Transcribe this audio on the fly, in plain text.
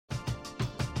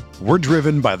We're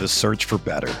driven by the search for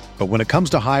better. But when it comes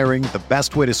to hiring, the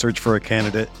best way to search for a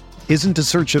candidate isn't to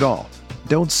search at all.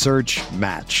 Don't search,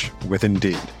 match with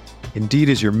Indeed. Indeed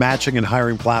is your matching and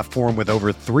hiring platform with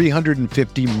over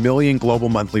 350 million global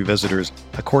monthly visitors,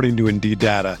 according to Indeed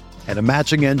data, and a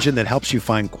matching engine that helps you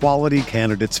find quality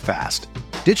candidates fast.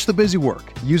 Ditch the busy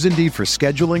work. Use Indeed for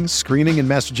scheduling, screening, and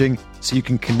messaging so you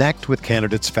can connect with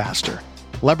candidates faster.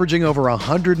 Leveraging over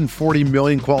 140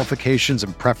 million qualifications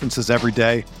and preferences every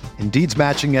day, Indeed's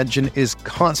matching engine is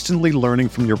constantly learning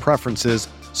from your preferences,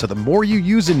 so the more you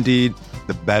use Indeed,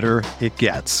 the better it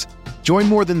gets. Join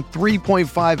more than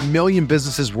 3.5 million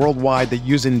businesses worldwide that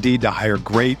use Indeed to hire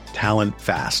great talent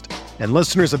fast. And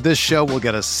listeners of this show will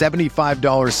get a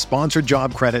 $75 sponsored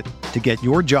job credit to get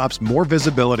your jobs more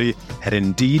visibility at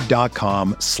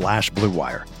Indeed.com/Blue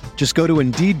Wire. Just go to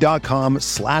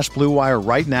Indeed.com/Blue Wire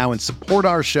right now and support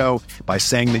our show by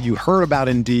saying that you heard about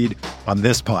Indeed on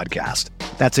this podcast.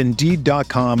 That's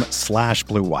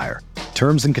Indeed.com/Blue Wire.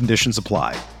 Terms and conditions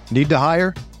apply. Need to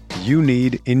hire? You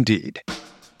need Indeed.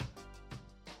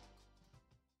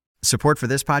 Support for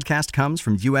this podcast comes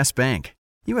from U.S. Bank.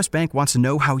 U.S. Bank wants to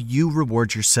know how you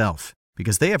reward yourself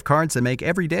because they have cards that make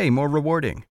every day more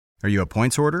rewarding. Are you a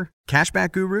points hoarder,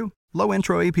 cashback guru, low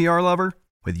intro APR lover?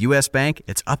 With U.S. Bank,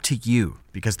 it's up to you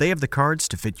because they have the cards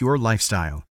to fit your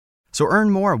lifestyle. So earn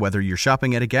more whether you're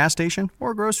shopping at a gas station or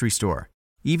a grocery store,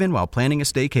 even while planning a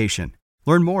staycation.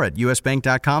 Learn more at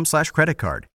usbank.com/credit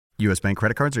card. U.S. Bank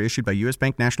credit cards are issued by U.S.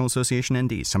 Bank National Association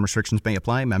ND. Some restrictions may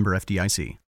apply. Member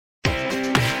FDIC.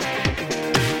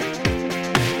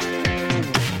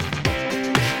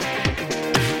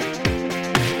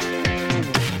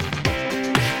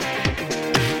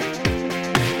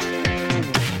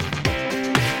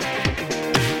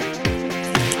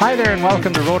 Hi there and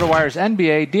welcome to RotoWire's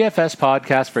NBA DFS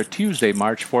podcast for Tuesday,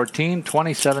 March 14,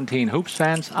 2017. Hoops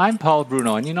fans, I'm Paul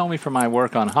Bruno, and you know me from my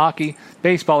work on hockey,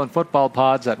 baseball, and football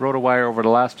pods at RotoWire over the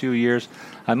last few years.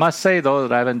 I must say, though,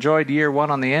 that I've enjoyed year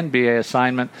one on the NBA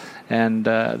assignment, and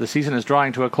the season is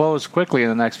drawing to a close quickly in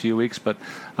the next few weeks, but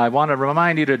I want to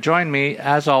remind you to join me,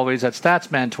 as always, at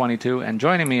Statsman22, and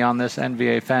joining me on this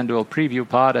NBA FanDuel preview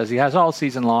pod, as he has all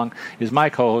season long, is my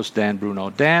co-host, Dan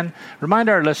Bruno. Dan, remind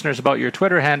our listeners about your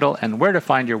Twitter handle and where to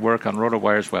find your work on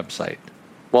RotoWire's website.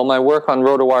 Well, my work on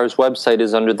RotoWire's website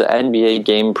is under the NBA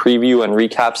game preview and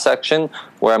recap section,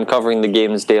 where I'm covering the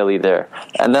games daily there.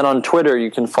 And then on Twitter, you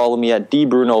can follow me at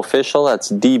DBrunoOfficial, that's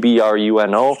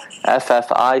DBrunoFFICIAL,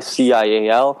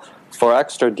 for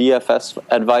extra DFS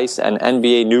advice and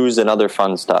NBA news and other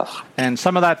fun stuff. And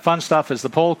some of that fun stuff is the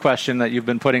poll question that you've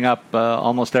been putting up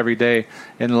almost every day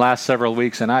in the last several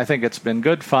weeks, and I think it's been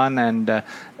good fun, and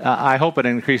I hope it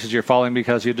increases your following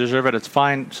because you deserve it. It's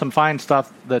some fine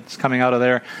stuff that's coming out of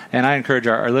there, and I encourage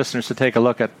our listeners to take a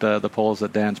look at the polls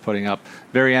that Dan's putting up.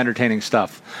 Very entertaining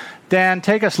stuff. Dan,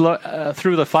 take us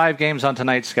through the 5 games on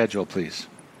tonight's schedule, please.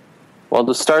 Well,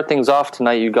 to start things off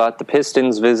tonight, you got the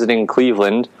Pistons visiting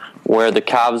Cleveland, where the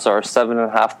Cavs are a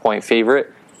 7.5-point favorite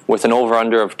with an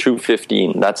over-under of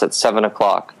 215. That's at 7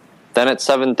 o'clock. Then at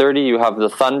 7:30, you have the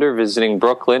Thunder visiting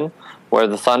Brooklyn, where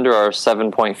the Thunder are a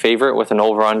 7-point favorite with an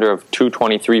over-under of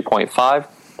 223.5.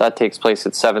 That takes place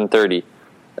at 7:30.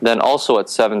 Then also at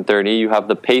 7:30, you have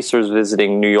the Pacers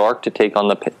visiting New York to take on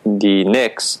the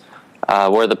Knicks,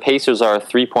 where the Pacers are a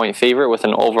 3-point favorite with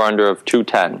an over-under of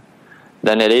 210.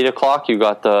 Then at 8 o'clock, you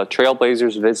got the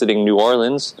Trailblazers visiting New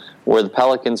Orleans, where the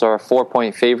Pelicans are a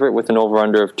 4-point favorite with an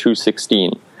over-under of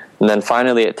 216. And then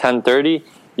finally at 10:30,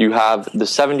 you have the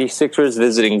 76ers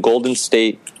visiting Golden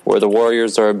State, where the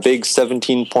Warriors are a big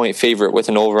 17-point favorite with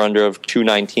an over-under of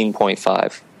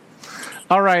 219.5.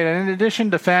 All right, and in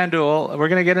addition to FanDuel, we're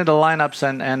going to get into lineups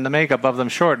and the makeup of them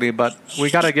shortly, but we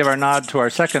got to give our nod to our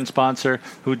second sponsor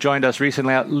who joined us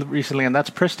recently, and that's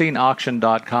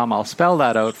PristineAuction.com. I'll spell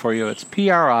that out for you. It's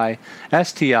PRISTINE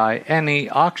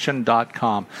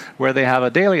auction.com, where they have a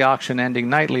daily auction ending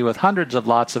nightly with hundreds of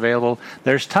lots available.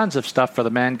 There's tons of stuff for the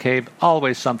man cave,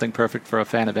 always something perfect for a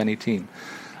fan of any team.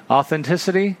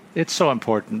 Authenticity, it's so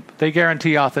important. They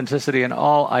guarantee authenticity, and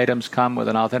all items come with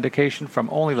an authentication from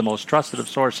only the most trusted of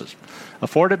sources.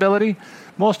 Affordability,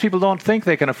 most people don't think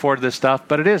they can afford this stuff,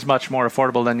 but it is much more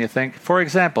affordable than you think. For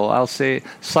example, I'll cite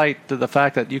the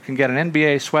fact that you can get an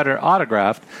NBA sweater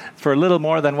autographed for a little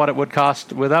more than what it would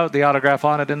cost without the autograph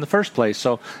on it in the first place.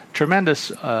 So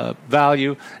tremendous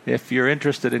value if you're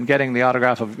interested in getting the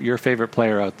autograph of your favorite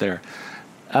player out there.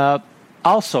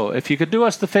 Also, if you could do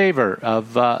us the favor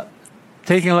of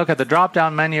taking a look at the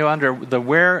drop-down menu under the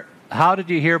how did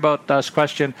you hear about us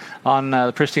question on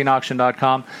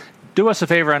PristineAuction.com, do us a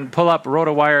favor and pull up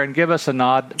RotoWire and give us a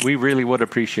nod. We really would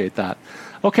appreciate that.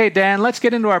 Okay, Dan, let's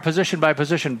get into our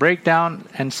position-by-position breakdown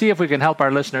and see if we can help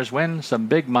our listeners win some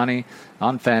big money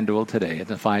on FanDuel today in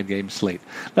the 5-game slate.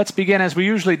 Let's begin, as we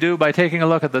usually do, by taking a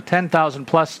look at the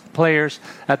 10,000-plus players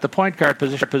at the point guard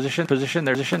position.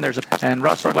 And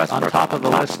Russell Westbrook on top of the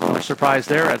list. No surprise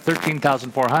there at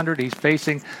 13,400. He's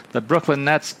facing the Brooklyn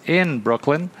Nets in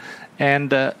Brooklyn.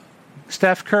 And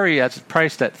Steph Curry is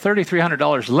priced at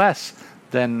 $3,300 less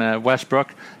than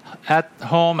Westbrook at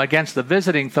home against the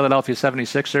visiting Philadelphia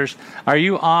 76ers. Are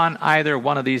you on either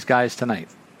one of these guys tonight?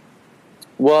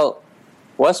 Well,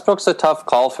 Westbrook's a tough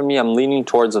call for me. I'm leaning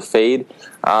towards a fade,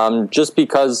 just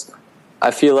because I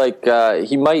feel like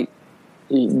the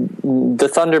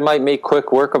Thunder might make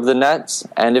quick work of the Nets,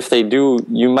 and if they do,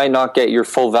 you might not get your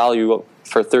full value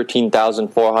for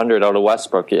 13,400 out of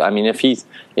Westbrook. I mean, if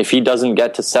he doesn't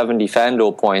get to 70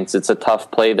 FanDuel points, it's a tough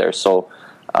play there. So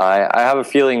I have a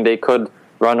feeling they could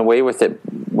run away with it,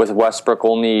 with Westbrook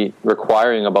only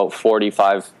requiring about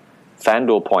 45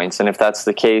 FanDuel points. And if that's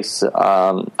the case,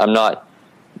 I'm not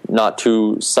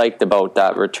too psyched about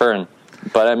that return.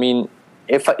 But I mean,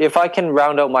 if I can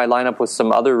round out my lineup with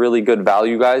some other really good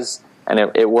value guys, and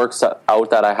it works out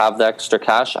that I have the extra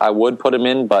cash, I would put him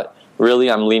in, but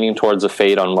really, I'm leaning towards a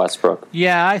fade on Westbrook.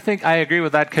 Yeah, I think I agree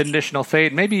with that conditional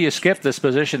fade. Maybe you skip this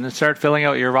position and start filling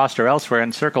out your roster elsewhere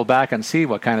and circle back and see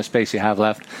what kind of space you have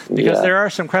left. Because there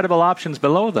are some credible options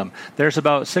below them. There's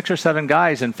about 6 or 7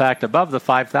 guys, in fact, above the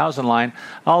 5,000 line,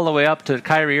 all the way up to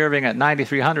Kyrie Irving at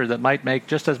 9,300 that might make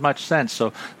just as much sense.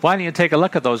 So why don't you take a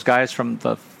look at those guys from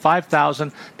the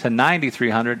 5,000 to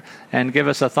 9,300 and give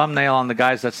us a thumbnail on the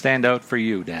guys that stand out for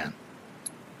you, Dan?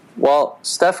 Well,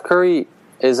 Steph Curry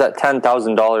is at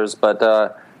 $10,000, but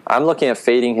I'm looking at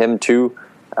fading him too.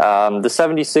 The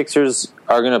 76ers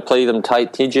are going to play them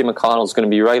tight. TJ McConnell's going to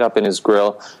be right up in his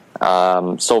grill.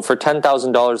 So for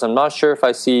 $10,000, I'm not sure if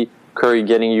I see Curry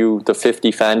getting you the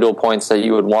 50 FanDuel points that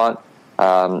you would want.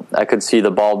 I could see the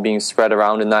ball being spread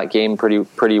around in that game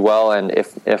pretty well, and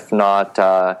if not,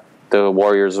 the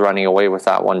Warriors running away with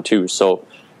that one too. So,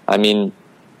 I mean,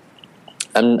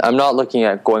 I'm not looking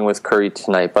at going with Curry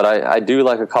tonight, but I do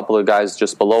like a couple of guys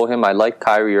just below him. I like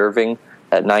Kyrie Irving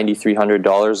at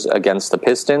 $9,300 against the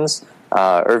Pistons.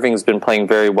 Irving's been playing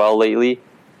very well lately,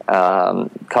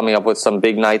 coming up with some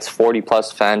big nights,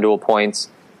 40-plus FanDuel points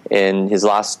in his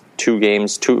last 2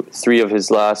 games, three of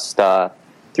his last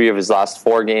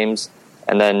 4 games,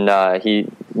 and then he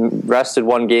rested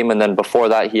 1 game, and then before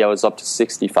that he was up to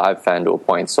 65 FanDuel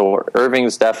points. So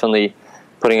Irving's definitely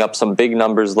putting up some big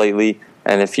numbers lately.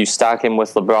 And if you stack him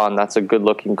with LeBron, that's a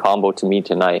good-looking combo to me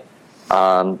tonight.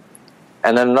 And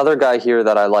then another guy here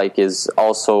that I like is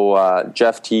also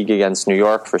Jeff Teague against New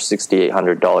York for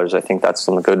 $6,800. I think that's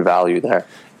some good value there.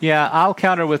 Yeah, I'll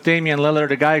counter with Damian Lillard,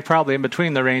 a guy probably in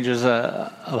between the ranges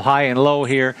of high and low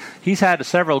here. He's had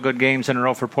several good games in a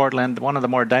row for Portland, one of the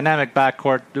more dynamic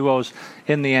backcourt duos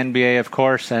in the NBA, of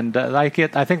course. And I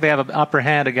think they have an upper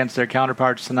hand against their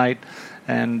counterparts tonight.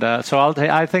 And so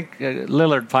I think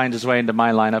Lillard finds his way into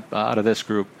my lineup out of this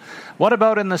group. What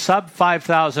about in the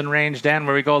sub-5,000 range, Dan,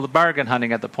 where we go the bargain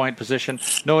hunting at the point position,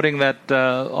 noting that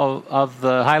of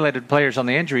the highlighted players on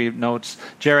the injury notes,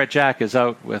 Jarrett Jack is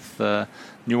out with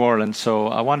New Orleans. So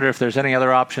I wonder if there's any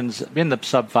other options in the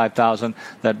sub-5,000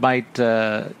 that might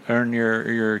earn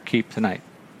your keep tonight.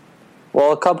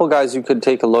 Well, a couple guys you could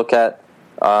take a look at.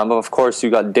 Of course, you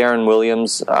got Darren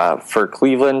Williams for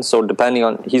Cleveland. So depending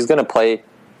on, he's going to play,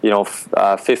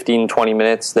 15, 20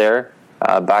 minutes there,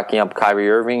 backing up Kyrie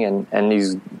Irving, and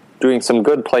he's doing some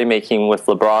good playmaking with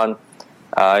LeBron.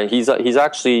 He's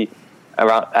actually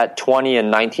around at 20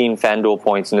 and 19 FanDuel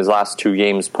points in his last 2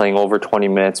 games, playing over 20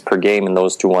 minutes per game in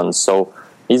those 2 ones. So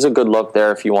he's a good look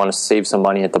there if you want to save some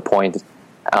money at the point.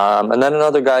 And then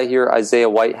another guy here, Isaiah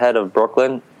Whitehead of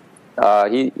Brooklyn.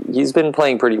 He's been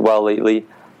playing pretty well lately,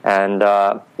 and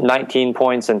 19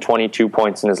 points and 22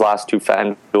 points in his last 2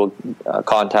 FanDuel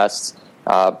contests,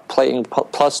 playing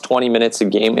plus 20 minutes a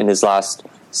game in his last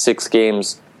 6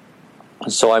 games.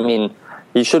 So, I mean,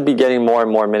 he should be getting more and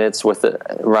more minutes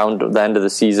around the end of the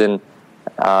season,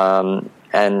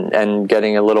 and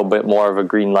getting a little bit more of a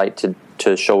green light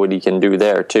to show what he can do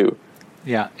there, too.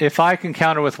 Yeah, if I can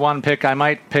counter with one pick, I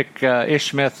might pick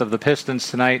Ish Smith of the Pistons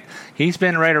tonight. He's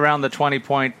been right around the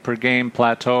 20-point per game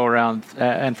plateau around,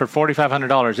 and for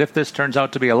 $4,500, if this turns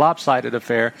out to be a lopsided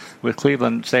affair with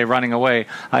Cleveland, say, running away,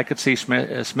 I could see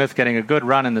Smith getting a good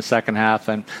run in the second half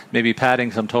and maybe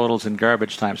padding some totals in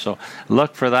garbage time. So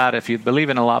look for that. If you believe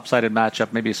in a lopsided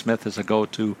matchup, maybe Smith is a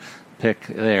go-to pick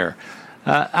there.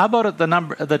 How about at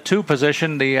the 2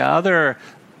 position, the other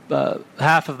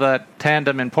half of that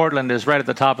tandem in Portland is right at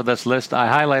the top of this list. I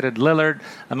highlighted Lillard.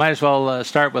 I might as well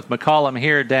start with McCollum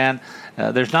here, Dan.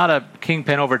 There's not a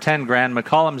kingpin over 10 grand.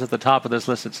 McCollum's at the top of this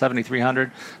list at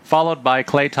 7,300, followed by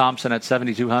Klay Thompson at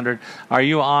 7,200. Are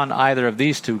you on either of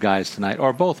these two guys tonight,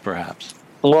 or both perhaps?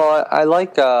 Well, I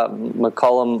like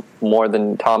McCollum more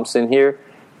than Thompson here,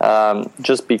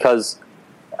 just because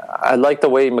I like the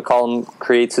way McCollum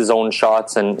creates his own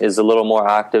shots and is a little more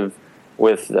active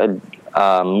with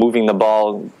moving the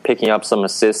ball, picking up some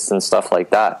assists and stuff like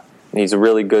that. And he's a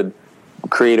really good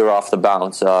creator off the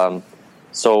bounce.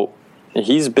 So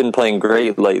he's been playing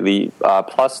great lately,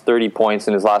 plus 30 points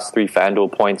in his last 3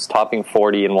 FanDuel points, topping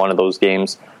 40 in one of those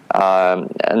games.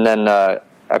 And then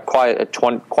a quiet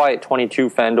 22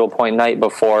 FanDuel point night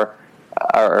before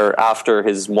or after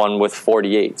his one with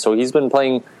 48. So he's been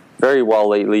playing very well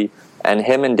lately, and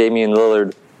him and Damian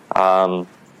Lillard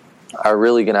are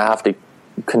really going to have to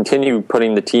continue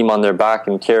putting the team on their back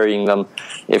and carrying them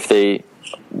if they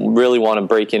really want to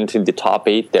break into the top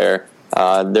 8 there.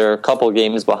 They're a couple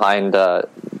games behind the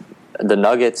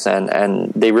Nuggets,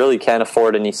 and they really can't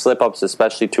afford any slip-ups,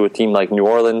 especially to a team like New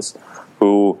Orleans,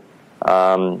 who,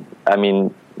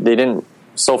 they didn't.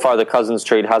 So far, the Cousins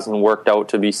trade hasn't worked out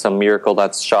to be some miracle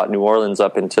that's shot New Orleans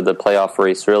up into the playoff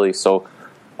race, really. So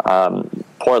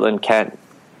Portland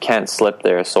can't slip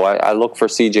there. So I look for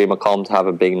CJ McCollum to have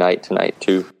a big night tonight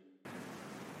too.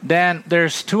 Dan,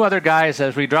 there's 2 other guys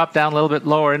as we drop down a little bit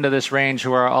lower into this range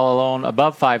who are all alone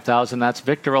above 5,000. That's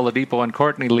Victor Oladipo and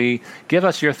Courtney Lee. Give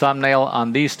us your thumbnail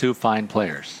on these 2 fine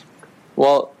players.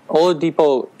 Well,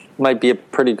 Oladipo might be a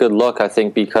pretty good look, I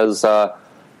think, because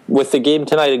with the game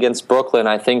tonight against Brooklyn,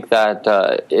 I think that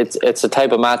it's a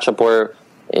type of matchup where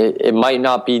it might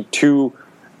not be too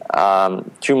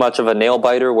much of a nail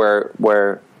biter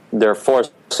where they're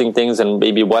forcing things, and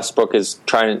maybe Westbrook is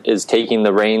taking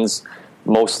the reins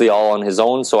mostly all on his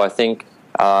own. So I think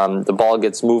the ball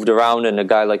gets moved around, and a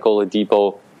guy like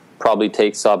Oladipo probably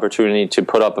takes the opportunity to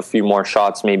put up a few more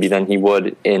shots maybe than he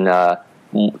would in a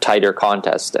tighter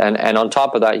contest. And on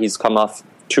top of that, he's come off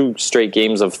 2 straight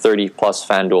games of 30-plus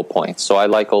FanDuel points. So I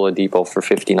like Oladipo for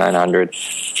 5,900.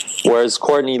 Whereas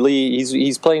Courtney Lee,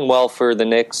 he's playing well for the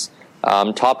Knicks.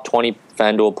 Top 20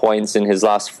 FanDuel points in his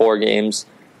last 4 games.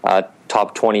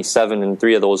 Top 27 in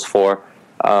 3 of those 4.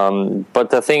 But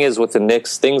the thing is with the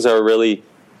Knicks, things are really,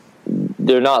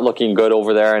 they're not looking good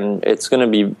over there, and it's going to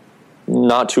be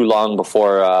not too long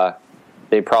before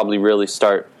they probably really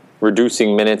start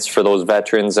reducing minutes for those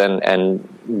veterans and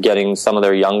getting some of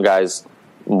their young guys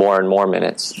more and more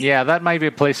minutes. Yeah, that might be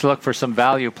a place to look for some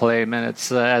value play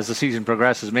minutes as the season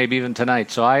progresses, maybe even tonight.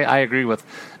 So I agree with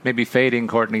maybe fading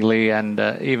Courtney Lee and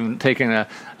even taking a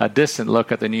distant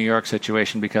look at the New York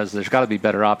situation, because there's got to be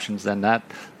better options than that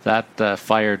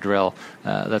fire drill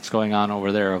that's going on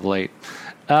over there of late.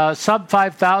 Sub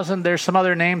 5,000, there's some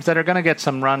other names that are going to get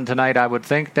some run tonight, I would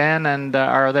think, Dan, and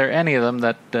are there any of them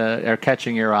that are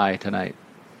catching your eye tonight?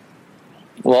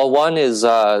 Well, one is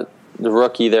the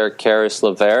rookie there, Caris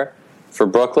LeVert for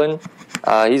Brooklyn.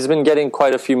 He's been getting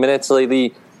quite a few minutes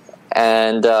lately,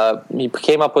 and he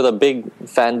came up with a big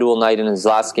FanDuel night in his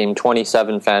last game,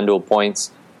 27 FanDuel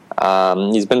points.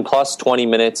 He's been plus 20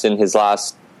 minutes in his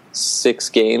last 6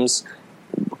 games,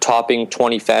 topping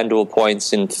 20 FanDuel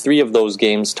points in 3 of those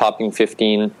games, topping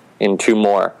 15 in 2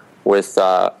 more, with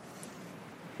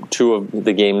 2 of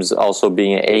the games also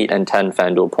being 8 and 10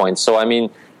 FanDuel points. So,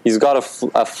 he's got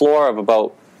a floor of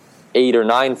about 8 or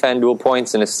 9 FanDuel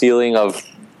points and a ceiling of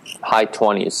high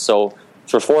 20s. So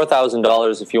for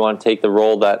 $4,000, if you want to take the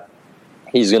role that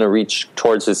he's going to reach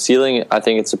towards his ceiling, I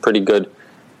think it's a pretty good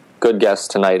guess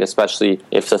tonight, especially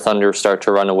if the Thunder start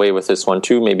to run away with this one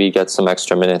too. Maybe get some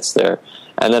extra minutes there.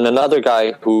 And then another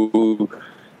guy who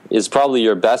is probably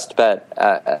your best bet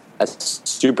at a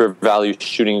super value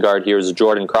shooting guard here is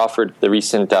Jordan Crawford, the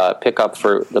recent pickup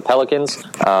for the Pelicans.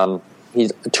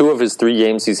 He's 2 of his 3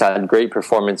 games, he's had great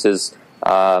performances,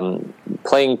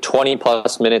 playing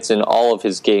 20-plus minutes in all of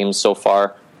his games so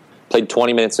far. Played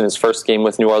 20 minutes in his first game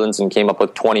with New Orleans and came up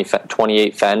with 28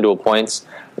 FanDuel points.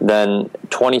 Then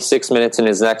 26 minutes in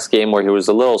his next game where he was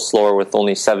a little slower with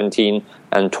only 17,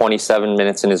 and 27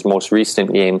 minutes in his most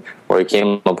recent game where he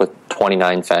came up with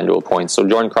 29 FanDuel points. So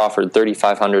Jordan Crawford,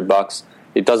 $3,500.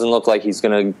 It doesn't look like he's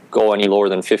going to go any lower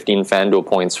than 15 FanDuel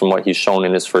points from what he's shown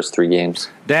in his first 3 games.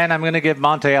 Dan, I'm going to give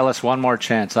Monte Ellis one more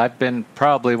chance. I've been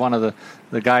probably one of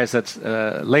the guys that's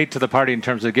late to the party in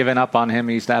terms of giving up on him.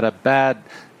 He's had a bad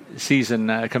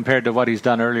season compared to what he's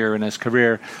done earlier in his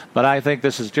career, but I think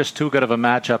this is just too good of a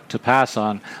matchup to pass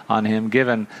on him,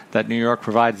 given that New York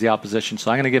provides the opposition.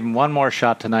 So I'm going to give him one more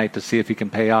shot tonight to see if he can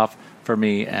pay off for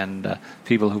me and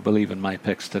people who believe in my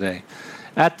picks today.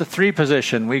 At the 3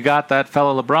 position, we got that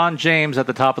fellow LeBron James at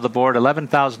the top of the board,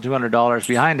 $11,200.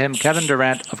 Behind him, Kevin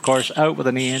Durant, of course, out with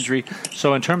a knee injury.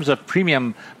 So in terms of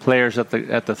premium players at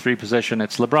the 3 position,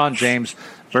 it's LeBron James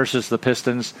versus the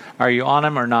Pistons. Are you on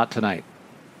him or not tonight?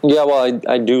 Yeah, well,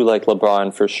 I do like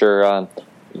LeBron for sure.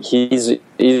 He's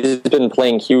been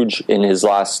playing huge in his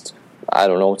last,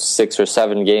 6 or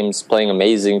 7 games, playing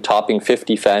amazing, topping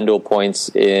 50 FanDuel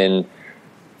points in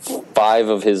 5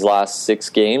 of his last 6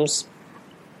 games.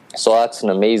 So that's an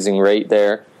amazing rate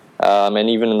there. And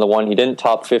even in the one he didn't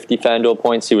top 50 FanDuel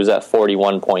points, he was at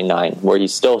 41.9, where he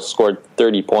still scored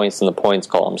 30 points in the points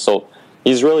column. So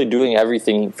he's really doing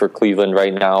everything for Cleveland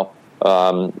right now.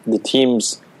 The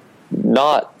team's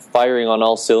not firing on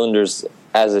all cylinders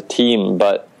as a team,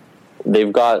 but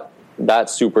they've got that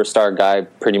superstar guy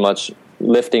pretty much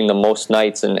lifting the most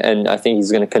nights, and I think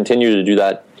he's going to continue to do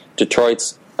that.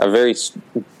 Detroit's a very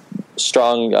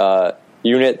strong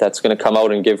unit that's going to come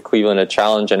out and give Cleveland a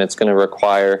challenge, and it's going to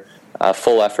require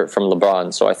full effort from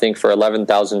LeBron. So I think for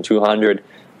 $11,200,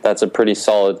 that's a pretty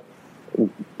solid,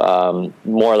 more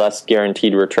or less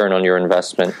guaranteed return on your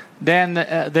investment. Dan,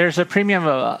 there's a premium,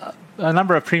 a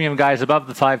number of premium guys above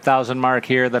the 5,000 mark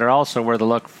here that are also worth a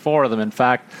look. 4 of them, in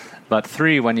fact, but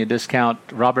 3 when you discount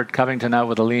Robert Covington out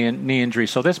with a knee injury.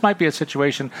 So this might be a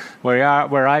situation where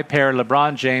I pair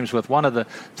LeBron James with one of the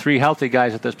 3 healthy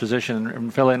guys at this position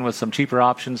and fill in with some cheaper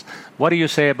options. What do you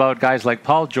say about guys like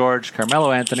Paul George,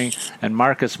 Carmelo Anthony, and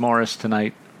Marcus Morris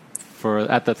tonight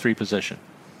at the 3 position?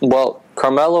 Well,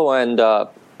 Carmelo and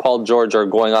Paul George are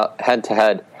going up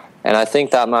head-to-head, and I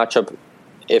think that matchup,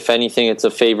 if anything, it's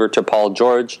a favor to Paul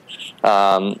George.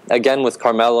 Again, with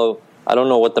Carmelo, I don't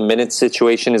know what the minutes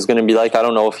situation is going to be like. I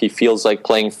don't know if he feels like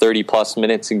playing 30-plus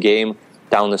minutes a game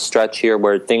down the stretch here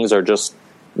where things are just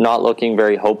not looking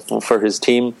very hopeful for his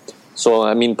team. So,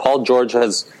 I mean, Paul George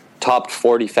has topped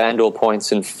 40 FanDuel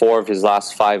points in 4 of his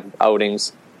last 5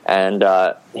 outings, and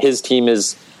his team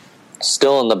is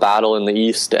still in the battle in the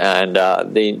East, and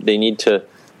they need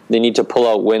to pull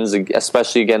out wins,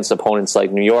 especially against opponents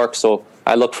like New York. So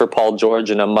I look for Paul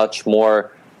George in a much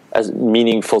more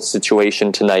meaningful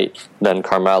situation tonight than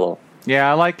Carmelo.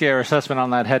 Yeah, I like your assessment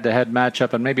on that head-to-head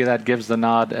matchup, and maybe that gives the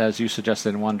nod, as you suggested,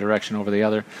 in one direction over the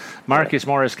other. Marcus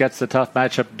Morris gets the tough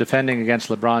matchup defending against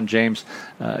LeBron James.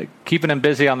 Keeping him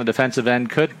busy on the defensive end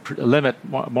could limit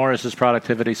Morris's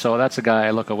productivity, so that's a guy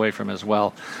I look away from as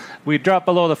well. We drop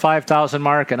below the 5,000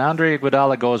 mark, and Andre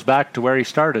Iguodala goes back to where he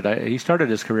started. He started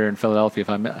his career in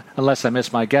Philadelphia, unless I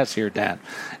miss my guess here, Dan.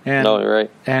 No, you're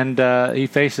right. And he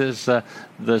faces the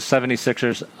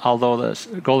 76ers, although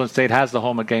the Golden State has the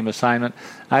home game assignment.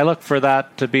 I look for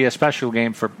that to be a special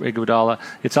game for Iguodala.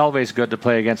 It's always good to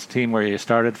play against a team where you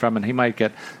started from, and he might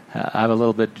have a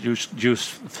little bit juice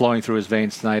flowing through his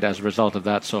veins tonight as a result of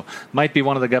that. So might be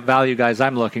one of the value guys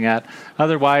I'm looking at.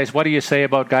 Otherwise, what do you say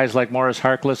about guys like Morris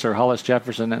Harkless or Hollis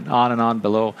Jefferson and on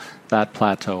below that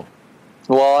plateau?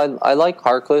 Well, I like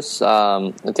Harkless.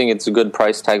 I think it's a good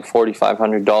price tag,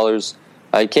 $4,500.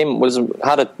 He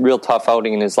had a real tough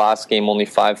outing in his last game, only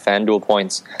 5 FanDuel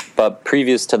points. But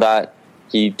previous to that,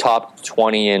 he topped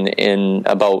 20 in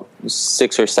about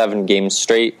 6 or 7 games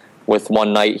straight. With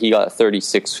one night, he got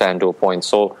 36 FanDuel points.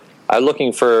 So I'm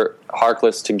looking for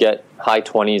Harkless to get high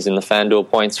 20s in the FanDuel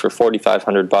points for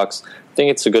 $4,500. I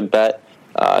think it's a good bet.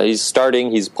 He's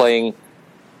starting. He's playing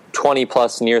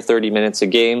 20-plus, near 30 minutes a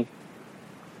game.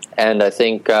 And I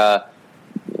think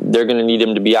they're going to need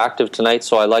him to be active tonight,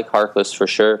 so I like Harkless for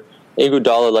sure.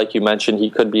 Iguodala, like you mentioned, he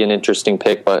could be an interesting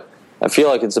pick, but I feel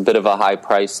like it's a bit of a high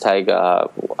price tag.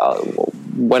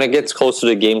 When it gets closer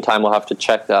to game time, we'll have to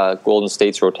check Golden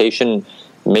State's rotation.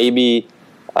 Maybe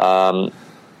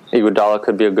Iguodala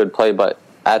could be a good play, but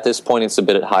at this point, it's a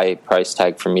bit high price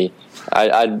tag for me.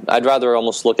 I'd rather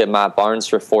almost look at Matt Barnes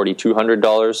for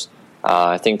 $4,200.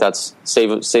 I think that's save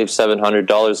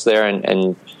 $700 there,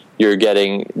 and you're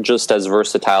getting just as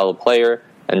versatile a player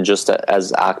and just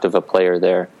as active a player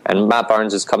there. And Matt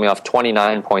Barnes is coming off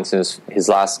 29 points in his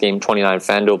last game, 29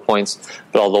 FanDuel points,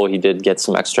 but although he did get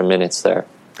some extra minutes there.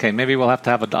 Okay, maybe we'll have to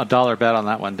have a dollar bet on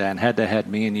that one, Dan, head-to-head,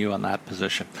 me and you on that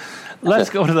position.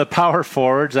 Let's go to the power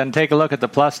forwards and take a look at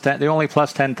the only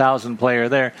plus 10,000 player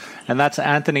there, and that's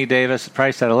Anthony Davis,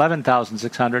 priced at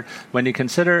 $11,600. When you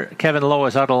consider Kevin Lowe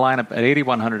is out of lineup at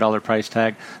 $8,100 price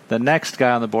tag, the next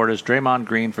guy on the board is Draymond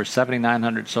Green for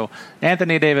 $7,900. So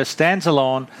Anthony Davis stands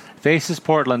alone, faces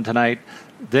Portland tonight.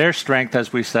 Their strength,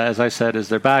 as I said, is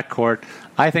their backcourt.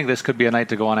 I think this could be a night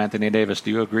to go on Anthony Davis. Do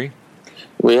you agree?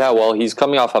 Yeah, well, he's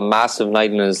coming off a massive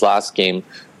night in his last game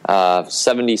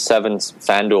 77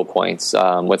 FanDuel points.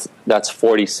 That's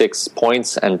 46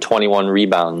 points and 21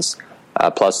 rebounds,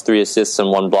 plus 3 assists and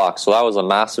 1 block. So that was a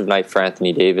massive night for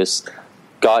Anthony Davis.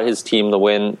 Got his team the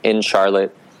win in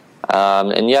Charlotte.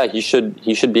 And yeah, he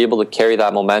should be able to carry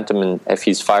that momentum, and if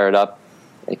he's fired up,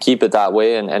 keep it that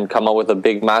way and come out with a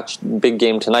big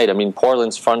game tonight. I mean,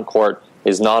 Portland's front court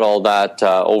is not all that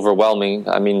overwhelming.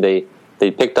 I mean, they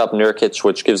picked up Nurkic,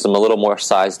 which gives them a little more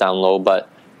size down low, but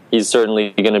he's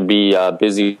certainly going to be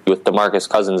busy with DeMarcus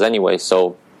Cousins anyway,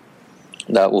 so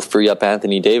that will free up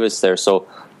Anthony Davis there. So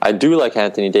I do like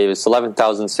Anthony Davis,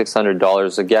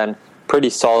 $11,600. Again, pretty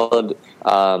solid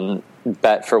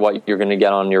bet for what you're going to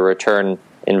get on your return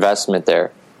investment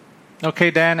there.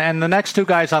 Okay, Dan, and the next 2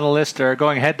 guys on the list are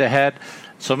going head-to-head.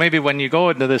 So maybe when you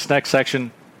go into this next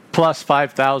section, plus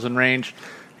 5,000 range,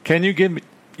 can you give me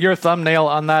your thumbnail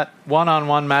on that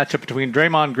one-on-one matchup between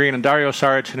Draymond Green and Dario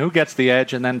Saric, and who gets the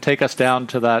edge, and then take us down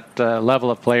to that level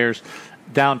of players,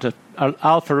 down to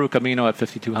Al-Farouq Amino at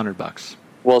 $5,200?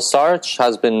 Well, Saric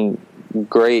has been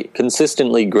great,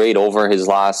 consistently great over his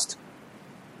last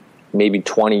maybe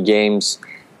 20 games,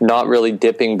 not really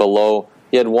dipping below.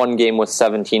 He had 1 game with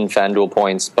 17 FanDuel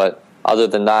points, but other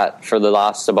than that, for the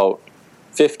last about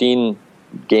 15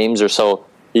 games or so,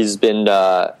 he's been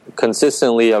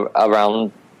consistently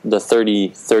around the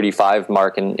 30-35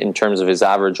 mark in terms of his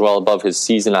average, well above his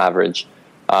season average.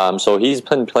 So he's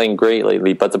been playing great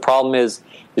lately, but the problem is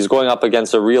he's going up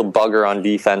against a real bugger on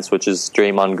defense, which is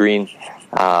Draymond Green.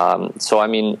 So, I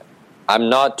mean, I'm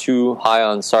not too high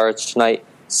on Saric tonight.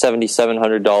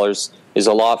 $7,700 is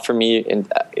a lot for me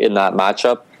in that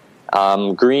matchup.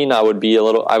 Green, I would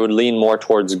lean more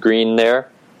towards Green there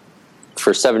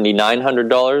for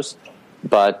 $7,900.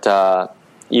 But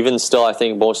even still, I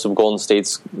think most of Golden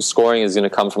State's scoring is going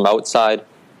to come from outside,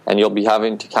 and you'll be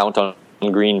having to count on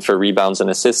Green for rebounds and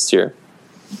assists here.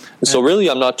 So really,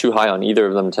 I'm not too high on either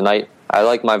of them tonight. I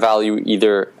like my value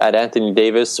either at Anthony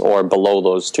Davis or below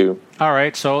those 2. All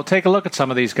right, so take a look at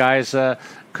some of these guys.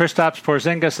 Kristaps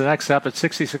Porzingis, the next up at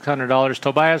 $6,600.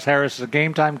 Tobias Harris is a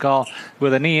game-time call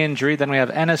with a knee injury. Then we have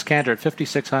Enes Kanter at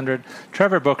 $5,600.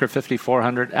 Trevor Booker,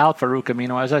 $5,400. Al-Farouq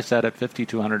Amino, as I said, at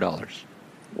 $5,200.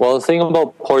 Well, the thing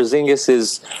about Porzingis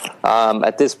is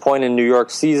at this point in New York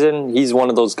season, he's one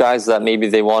of those guys that maybe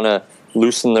they want to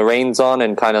loosen the reins on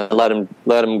and kind of let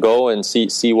him go and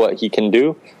see what he can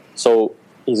do. So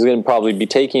he's going to probably be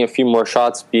taking a few more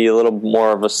shots, be a little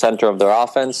more of a center of their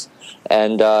offense.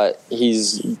 And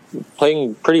he's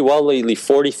playing pretty well lately,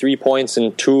 43 points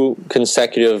in 2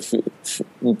 consecutive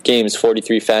games,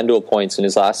 43 FanDuel points in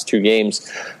his last 2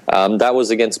 games. That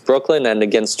was against Brooklyn and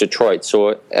against Detroit.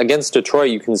 So against Detroit,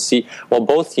 you can see, well,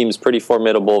 both teams pretty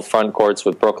formidable front courts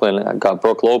with Brooklyn. Got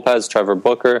Brook Lopez, Trevor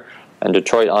Booker, and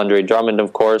Detroit, Andre Drummond,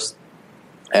 of course,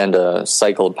 and a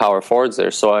cycle of power forwards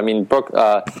there. So, I mean,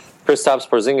 Kristaps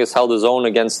Porzingis held his own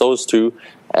against those 2.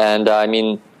 And, I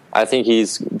mean, I think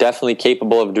he's definitely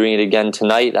capable of doing it again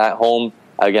tonight at home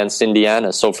against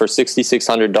Indiana. So for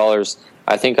 $6,600,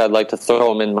 I think I'd like to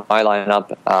throw him in my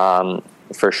lineup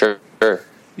for sure.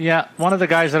 Yeah, one of the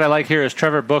guys that I like here is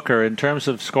Trevor Booker. In terms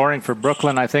of scoring for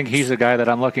Brooklyn, I think he's a guy that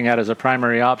I'm looking at as a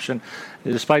primary option.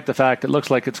 Despite the fact it looks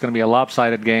like it's going to be a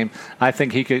lopsided game, I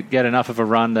think he could get enough of a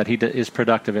run that he is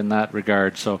productive in that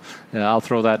regard. So I'll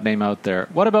throw that name out there.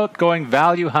 What about going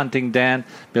value hunting, Dan,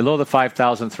 below the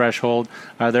 5,000 threshold?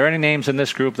 Are there any names in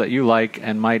this group that you like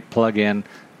and might plug in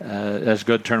as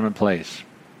good tournament plays?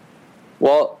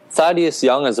 Well, Thaddeus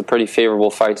Young has a pretty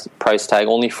favorable price tag,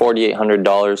 only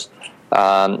 $4,800.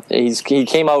 He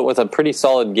came out with a pretty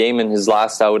solid game in his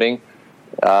last outing,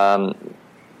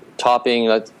 topping,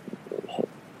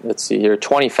 let's see here,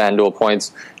 20 FanDuel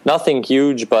points. Nothing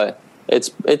huge, but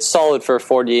it's solid for a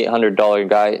 $4,800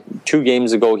 guy. 2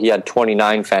 games ago, he had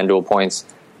 29 FanDuel points.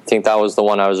 I think that was the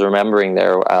one I was remembering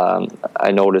there.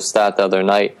 I noticed that the other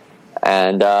night.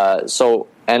 And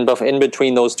in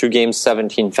between those 2 games,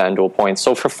 17 FanDuel points.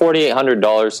 So for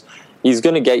 $4,800, he's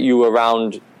going to get you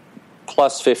around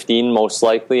plus 15 most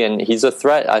likely, and he's a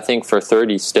threat, I think, for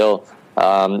 30 still.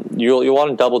 You'll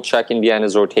want to double check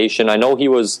Indiana's rotation. I know he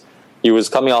was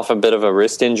coming off a bit of a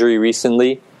wrist injury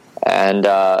recently, and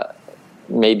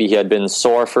maybe he had been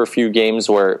sore for a few games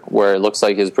where it looks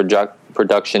like his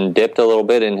production dipped a little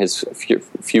bit in his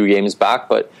few games back,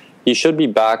 but he should be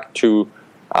back to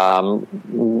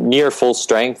near full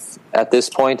strength at this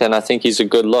point, and I think he's a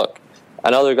good look.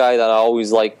 Another guy that I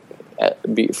always like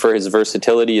for his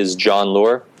versatility is John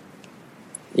Lure.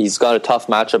 He's got a tough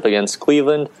matchup against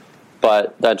Cleveland,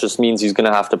 but that just means he's going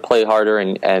to have to play harder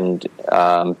and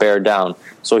bear down.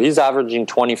 So he's averaging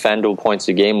 20 FanDuel points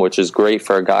a game, which is great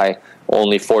for a guy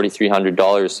only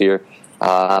 $4,300 here.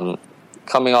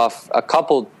 Coming off a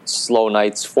couple slow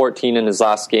nights, 14 in his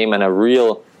last game, and a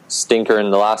real stinker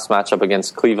in the last matchup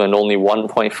against Cleveland, only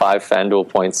 1.5 FanDuel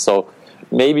points. So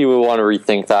maybe we want to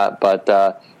rethink that.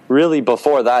 But really,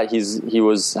 before that, he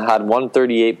had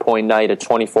 138-point night, a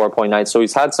 24-point night. So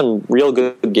he's had some real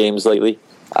good games lately.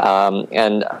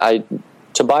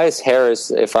 Tobias Harris,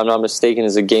 if I'm not mistaken,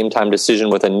 is a game-time decision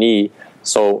with a knee.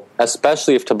 So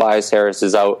especially if Tobias Harris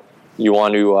is out, you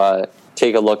want to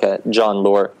take a look at John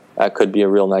Lure. That could be a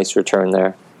real nice return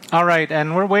there. All right,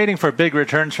 and we're waiting for big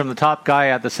returns from the top guy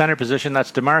at the center position.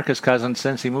 That's DeMarcus Cousins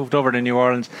since he moved over to New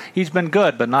Orleans. He's been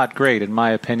good, but not great, in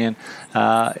my opinion.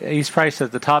 He's priced as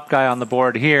the top guy on the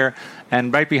board here,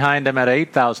 and right behind him at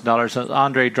 $8,000 is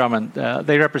Andre Drummond.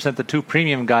 They represent the two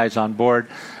premium guys on board.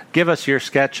 Give us your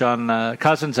sketch on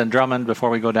Cousins and Drummond before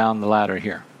we go down the ladder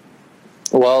here.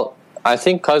 Well, I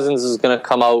think Cousins is going to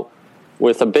come out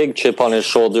with a big chip on his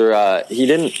shoulder.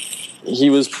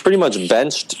 He was pretty much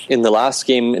benched in the last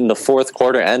game in the fourth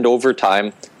quarter and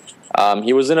overtime.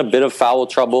 He was in a bit of foul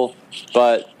trouble,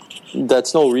 but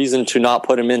that's no reason to not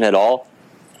put him in at all.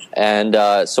 And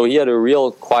so he had a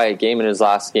real quiet game in his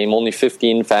last game, only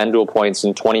 15 FanDuel points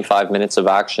in 25 minutes of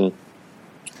action.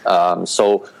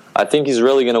 So I think he's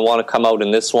really going to want to come out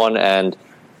in this one and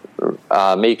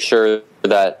make sure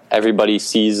that everybody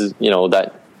sees,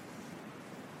 that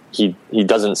he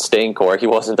doesn't stink or he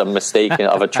wasn't a mistake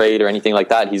of a trade or anything like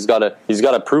that. He's got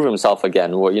to prove himself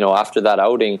again. After that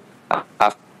outing,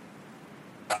 after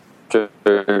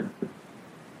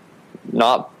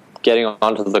not getting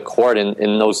onto the court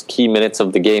in those key minutes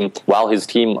of the game, while his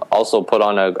team also put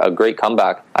on a great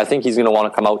comeback, I think he's going to want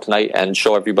to come out tonight and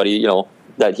show everybody,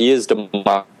 that he is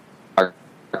DeMarcus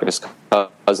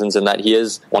Cousins and that he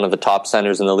is one of the top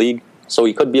centers in the league. So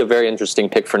he could be a very interesting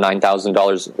pick for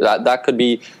 $9,000. That could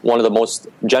be one of the most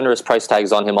generous price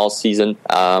tags on him all season,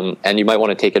 and you might want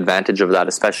to take advantage of that,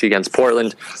 especially against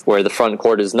Portland, where the front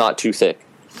court is not too thick.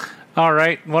 All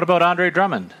right. What about Andre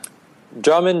Drummond?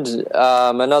 Drummond,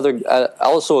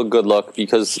 also a good look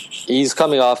because he's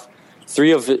coming off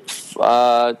three of his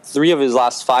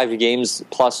last 5 games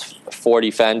plus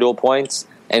 40 FanDuel points.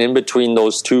 And in between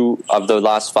those 2 of the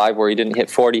last 5 where he didn't hit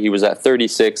 40, he was at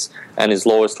 36, and his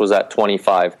lowest was at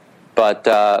 25.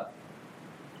 But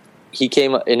he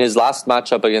came in his last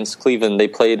matchup against Cleveland. They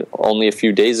played only a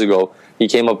few days ago. He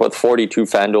came up with 42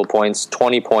 FanDuel points,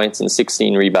 20 points, and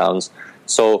 16 rebounds.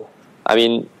 So,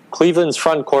 Cleveland's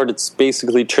front court, it's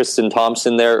basically Tristan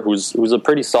Thompson there, who's a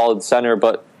pretty solid center,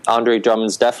 but Andre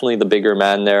Drummond's definitely the bigger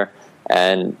man there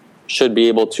and should be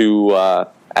able to,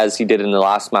 as he did in the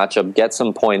last matchup, get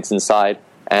some points inside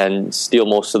and steal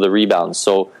most of the rebounds.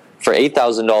 So for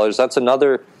 $8,000, that's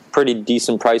another pretty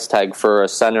decent price tag for a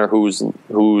center who's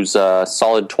a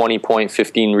solid 20-point,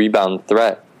 15-rebound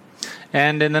threat.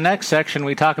 And in the next section,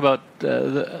 we talk about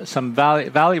some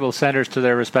valuable centers to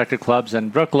their respective clubs,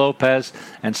 and Brook Lopez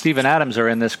and Steven Adams are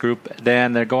in this group.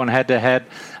 Dan, they're going head-to-head.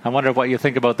 I wonder what you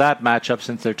think about that matchup,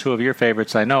 since they're 2 of your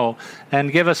favorites, I know.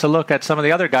 And give us a look at some of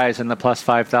the other guys in the plus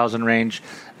 5,000 range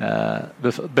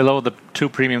below the 2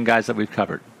 premium guys that we've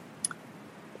covered.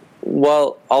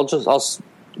 Well,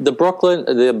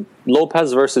 the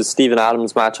Lopez versus Steven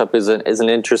Adams matchup is an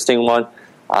interesting one.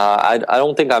 I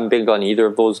don't think I'm big on either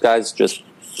of those guys. Just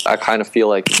I kind of feel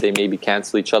like they maybe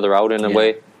cancel each other out in a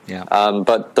way. Yeah.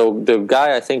 But the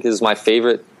guy I think is my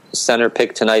favorite center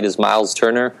pick tonight is Miles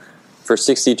Turner for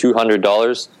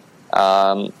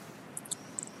 $6,200.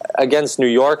 Against New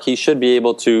York, he should be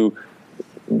able to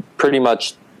pretty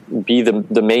much be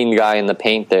the main guy in the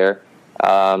paint there.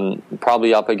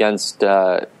 Probably up against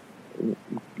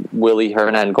Willie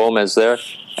Hernan Gomez there.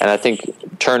 And I think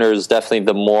Turner is definitely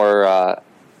the more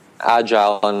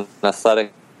agile and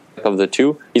athletic of the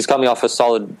 2. He's coming off a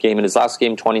solid game in his last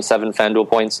game, 27 FanDuel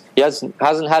points. He hasn't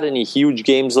had any huge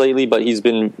games lately, but he's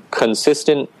been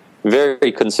consistent,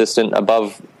 very consistent,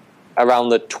 around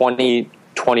the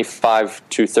 25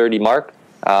 to 30 mark,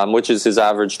 which is his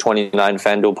average 29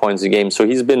 FanDuel points a game. So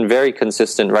he's been very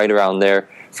consistent right around there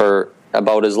for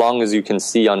about as long as you can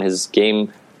see on his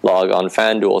game log on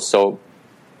FanDuel. So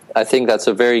I think that's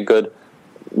a very good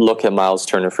look at Miles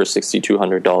Turner for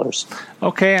 $6,200.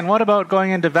 Okay, and what about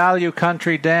going into value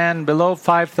country, Dan? Below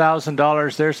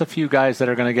 $5,000, there's a few guys that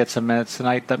are going to get some minutes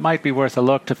tonight that might be worth a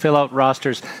look to fill out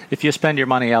rosters if you spend your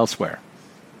money elsewhere.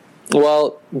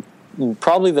 Well,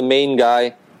 probably the main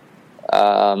guy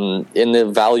in the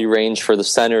value range for the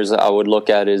centers I would look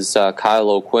at is Kyle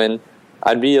O'Quinn.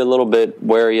 I'd be a little bit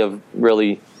wary of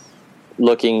really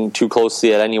looking too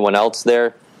closely at anyone else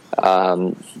there.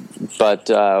 But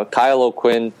Kyle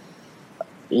O'Quinn,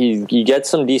 he gets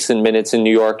some decent minutes in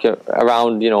New York,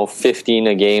 around 15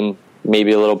 a game,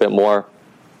 maybe a little bit more.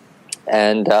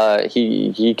 And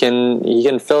he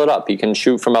can fill it up. He can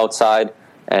shoot from outside,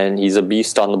 and he's a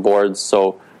beast on the boards.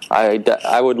 So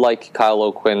I would like Kyle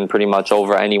O'Quinn pretty much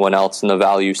over anyone else in the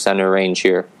value center range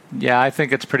here. Yeah, I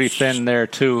think it's pretty thin there,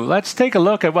 too. Let's take a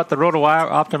look at what the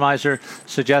RotoWire Optimizer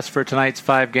suggests for tonight's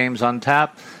 5 games on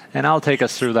tap, and I'll take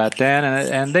us through that, Dan.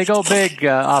 And they go big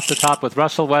off the top with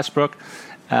Russell Westbrook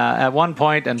at one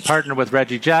point and partner with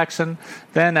Reggie Jackson.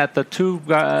 Then at the two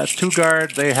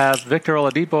guard, they have Victor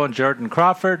Oladipo and Jordan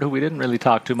Crawford, who we didn't really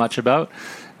talk too much about.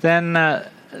 Then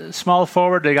small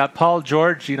forward, they got Paul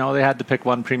George. You know, they had to pick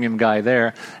one premium guy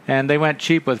there. And they went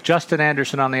cheap with Justin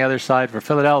Anderson on the other side for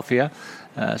Philadelphia,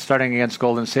 starting against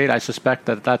Golden State. I suspect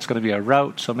that that's going to be a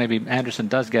rout, so maybe Anderson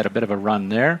does get a bit of a run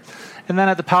there. And then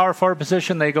at the power forward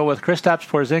position, they go with Kristaps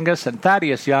Porzingis and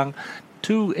Thaddeus Young.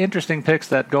 2 interesting picks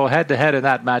that go head-to-head in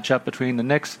that matchup between the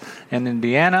Knicks and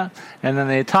Indiana. And then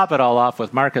they top it all off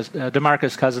with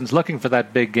DeMarcus Cousins looking for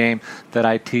that big game that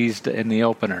I teased in the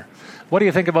opener. What do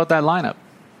you think about that lineup?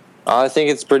 I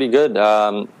think it's pretty good.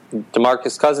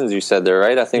 DeMarcus Cousins, you said there,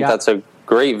 right? I think that's a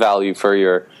great value for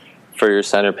your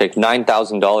center pick.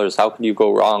 $9,000. How could you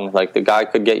go wrong? Like, the guy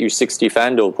could get you 60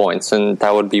 FanDuel points, and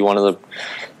that would be one of the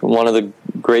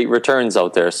great returns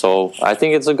out there. So I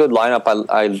think it's a good lineup.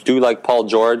 I do like Paul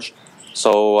George.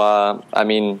 So I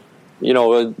mean, you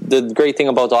know, the great thing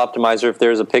about the optimizer, if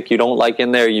there's a pick you don't like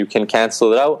in there, you can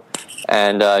cancel it out,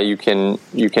 and you can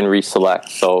reselect.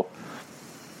 So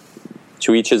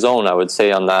to each his own, I would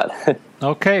say on that.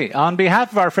 Okay. On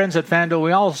behalf of our friends at FanDuel,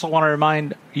 we also want to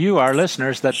remind you, our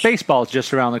listeners, that baseball is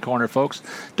just around the corner, folks.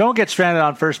 Don't get stranded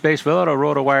on first base without a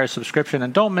RotoWire subscription,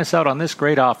 and don't miss out on this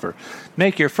great offer.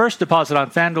 Make your first deposit on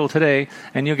FanDuel today,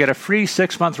 and you'll get a free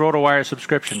 6-month RotoWire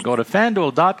subscription. Go to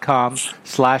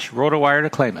FanDuel.com/RotoWire to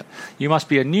claim it. You must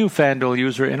be a new FanDuel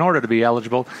user in order to be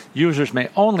eligible. Users may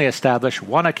only establish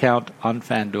one account on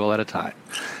FanDuel at a time.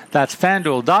 That's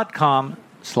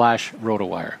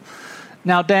FanDuel.com/RotoWire.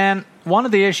 Now, Dan, one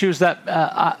of the issues that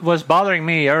was bothering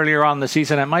me earlier on in the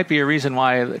season, it might be a reason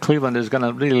why Cleveland is going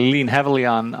to really lean heavily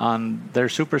on their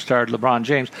superstar LeBron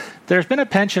James. There's been a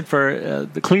penchant for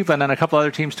the Cleveland and a couple other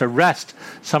teams to rest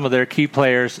some of their key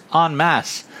players en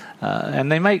masse,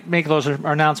 and they might make those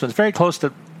announcements very close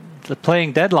to the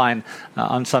playing deadline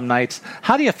on some nights.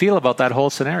 How do you feel about that whole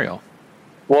scenario?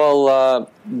 Well,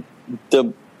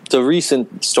 the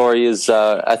recent story is,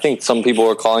 I think some people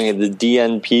were calling it the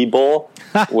DNP Bowl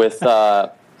with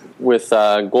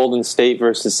Golden State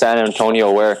versus San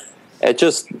Antonio, where it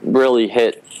just really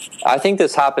hit. I think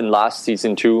this happened last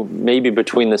season too, maybe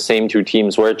between the same two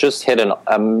teams, where it just hit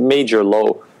a major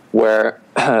low, where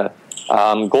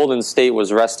Golden State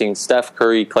was resting Steph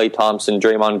Curry, Klay Thompson,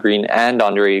 Draymond Green, and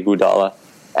Andre Iguodala,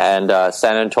 and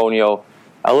San Antonio.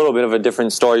 A little bit of a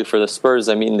different story for the Spurs.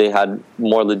 I mean, they had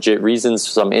more legit reasons,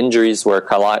 some injuries where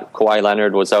Kawhi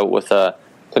Leonard was out with a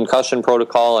concussion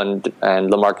protocol and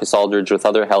LaMarcus Aldridge with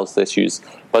other health issues.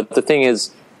 But the thing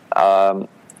is,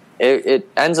 it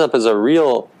ends up as a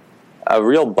real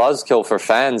buzzkill for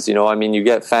fans. You know, I mean, you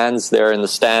get fans there in the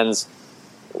stands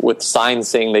with signs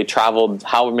saying they traveled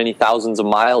how many thousands of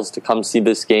miles to come see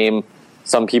this game.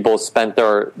 Some people spent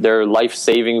their life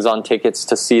savings on tickets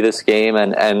to see this game,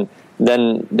 and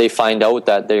then they find out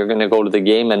that they're going to go to the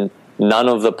game and none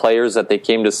of the players that they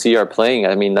came to see are playing.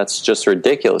 I mean, that's just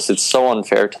ridiculous. It's so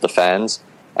unfair to the fans,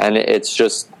 and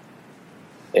it's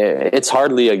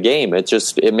hardly a game.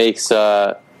 It makes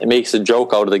a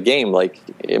joke out of the game. Like,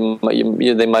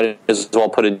 they might as well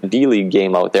put a D-League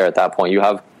game out there at that point. You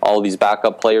have all these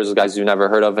backup players, guys you've never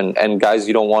heard of, and guys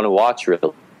you don't want to watch,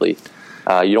 really.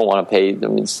 You don't want to pay. I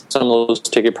mean, some of those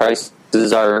ticket prices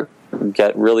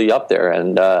get really up there,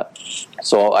 and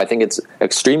so I think it's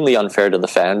extremely unfair to the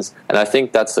fans, and I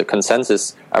think that's the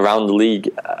consensus around the league.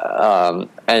 And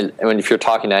I mean, if you're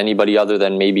talking to anybody other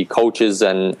than maybe coaches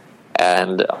and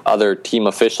other team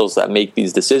officials that make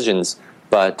these decisions,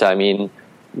 but I mean,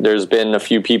 there's been a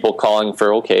few people calling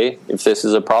for, okay, if this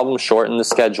is a problem, shorten the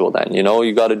schedule. Then, you know,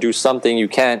 you got to do something. You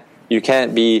can't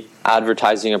be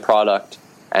advertising a product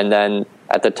and then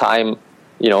at the time,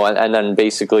 you know, and then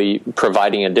basically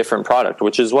providing a different product,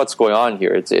 which is what's going on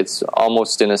here. It's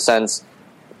almost, in a sense,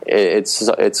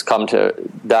 it's come to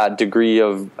that degree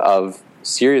of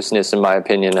seriousness, in my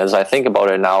opinion. As I think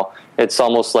about it now, it's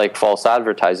almost like false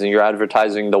advertising. You're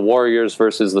advertising the Warriors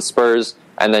versus the Spurs,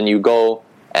 and then you go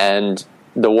and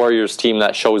the Warriors team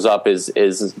that shows up is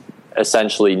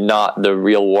essentially not the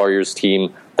real Warriors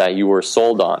team that you were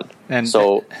sold on. And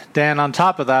so, Dan, on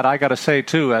top of that, I got to say,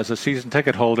 too, as a season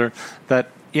ticket holder, that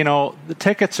the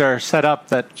tickets are set up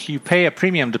that you pay a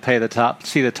premium to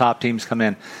see the top teams come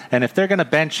in. And if they're going to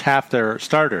bench half their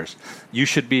starters, you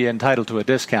should be entitled to a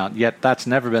discount. Yet that's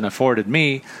never been afforded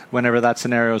me whenever that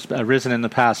scenario's arisen in the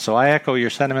past. So I echo your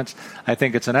sentiments. I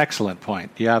think it's an excellent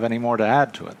point. Do you have any more to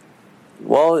add to it?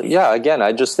 Well, yeah, again,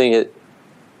 I just think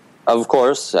of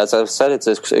course, as I've said, it's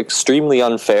extremely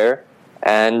unfair.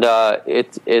 And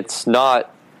it's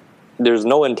not, there's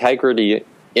no integrity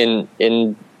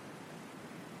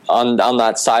on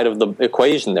that side of the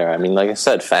equation there. I mean, like I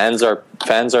said, fans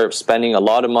are spending a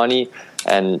lot of money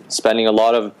and spending a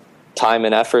lot of time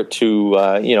and effort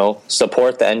to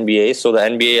support the NBA. So the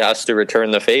NBA has to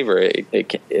return the favor.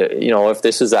 If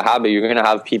this is a habit, you're going to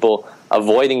have people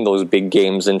avoiding those big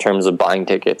games in terms of buying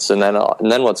tickets, and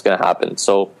then what's going to happen?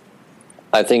 So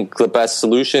I think the best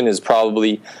solution is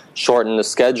probably shorten the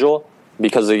schedule.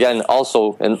 Because again,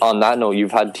 also, and on that note,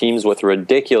 you've had teams with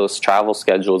ridiculous travel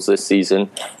schedules this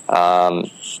season,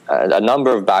 a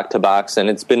number of back-to-backs, and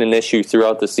it's been an issue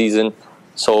throughout the season.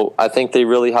 So I think they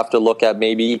really have to look at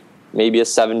maybe a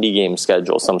 70-game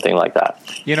schedule, something like that.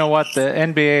 You know what? The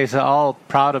NBA is all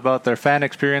proud about their fan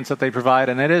experience that they provide,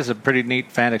 and it is a pretty neat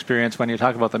fan experience when you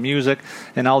talk about the music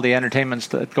and all the entertainment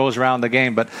that goes around the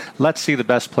game. But let's see the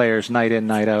best players night in,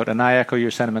 night out. And I echo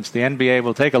your sentiments. The NBA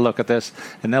will take a look at this,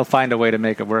 and they'll find a way to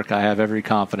make it work. I have every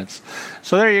confidence.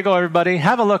 So there you go, everybody.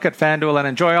 Have a look at FanDuel and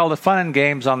enjoy all the fun and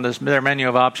games on their menu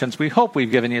of options. We hope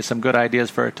we've given you some good ideas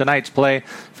for tonight's play.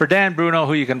 For Dan Bruno,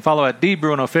 who you can follow at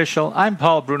DBrunoOfficial, I'm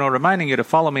Paul Bruno, reminding you to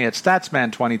follow me at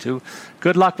Statsman22.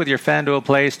 Good luck with your FanDuel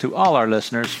plays to all our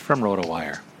listeners from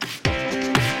RotoWire.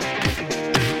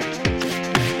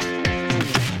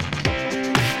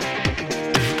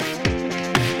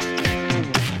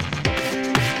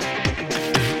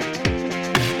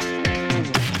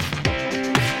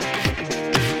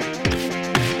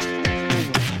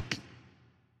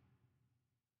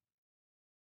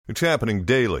 It's happening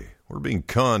daily. We're being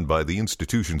conned by the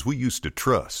institutions we used to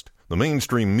trust. The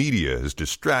mainstream media is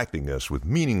distracting us with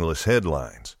meaningless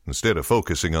headlines instead of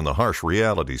focusing on the harsh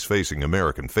realities facing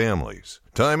American families.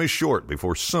 Time is short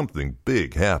before something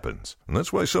big happens, and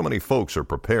that's why so many folks are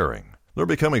preparing. They're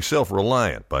becoming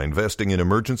self-reliant by investing in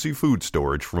emergency food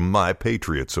storage from My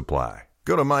Patriot Supply.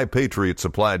 Go to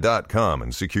MyPatriotSupply.com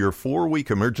and secure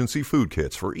 4-week emergency food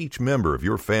kits for each member of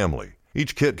your family.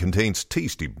 Each kit contains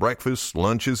tasty breakfasts,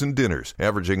 lunches, and dinners,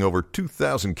 averaging over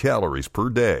 2,000 calories per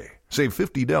day. Save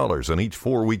 $50 on each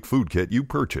 4-week food kit you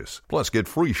purchase. Plus, get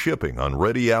free shipping on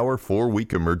Ready Hour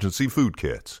 4-week emergency food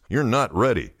kits. You're not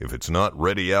ready if it's not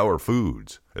Ready Hour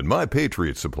Foods. At My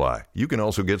Patriot Supply, you can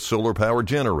also get solar power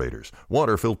generators,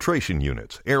 water filtration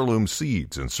units, heirloom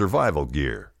seeds, and survival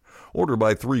gear. Order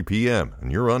by 3 p.m.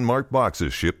 and your unmarked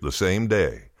boxes ship the same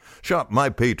day. Shop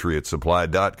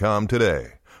MyPatriotSupply.com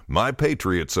today.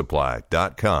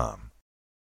 MyPatriotSupply.com.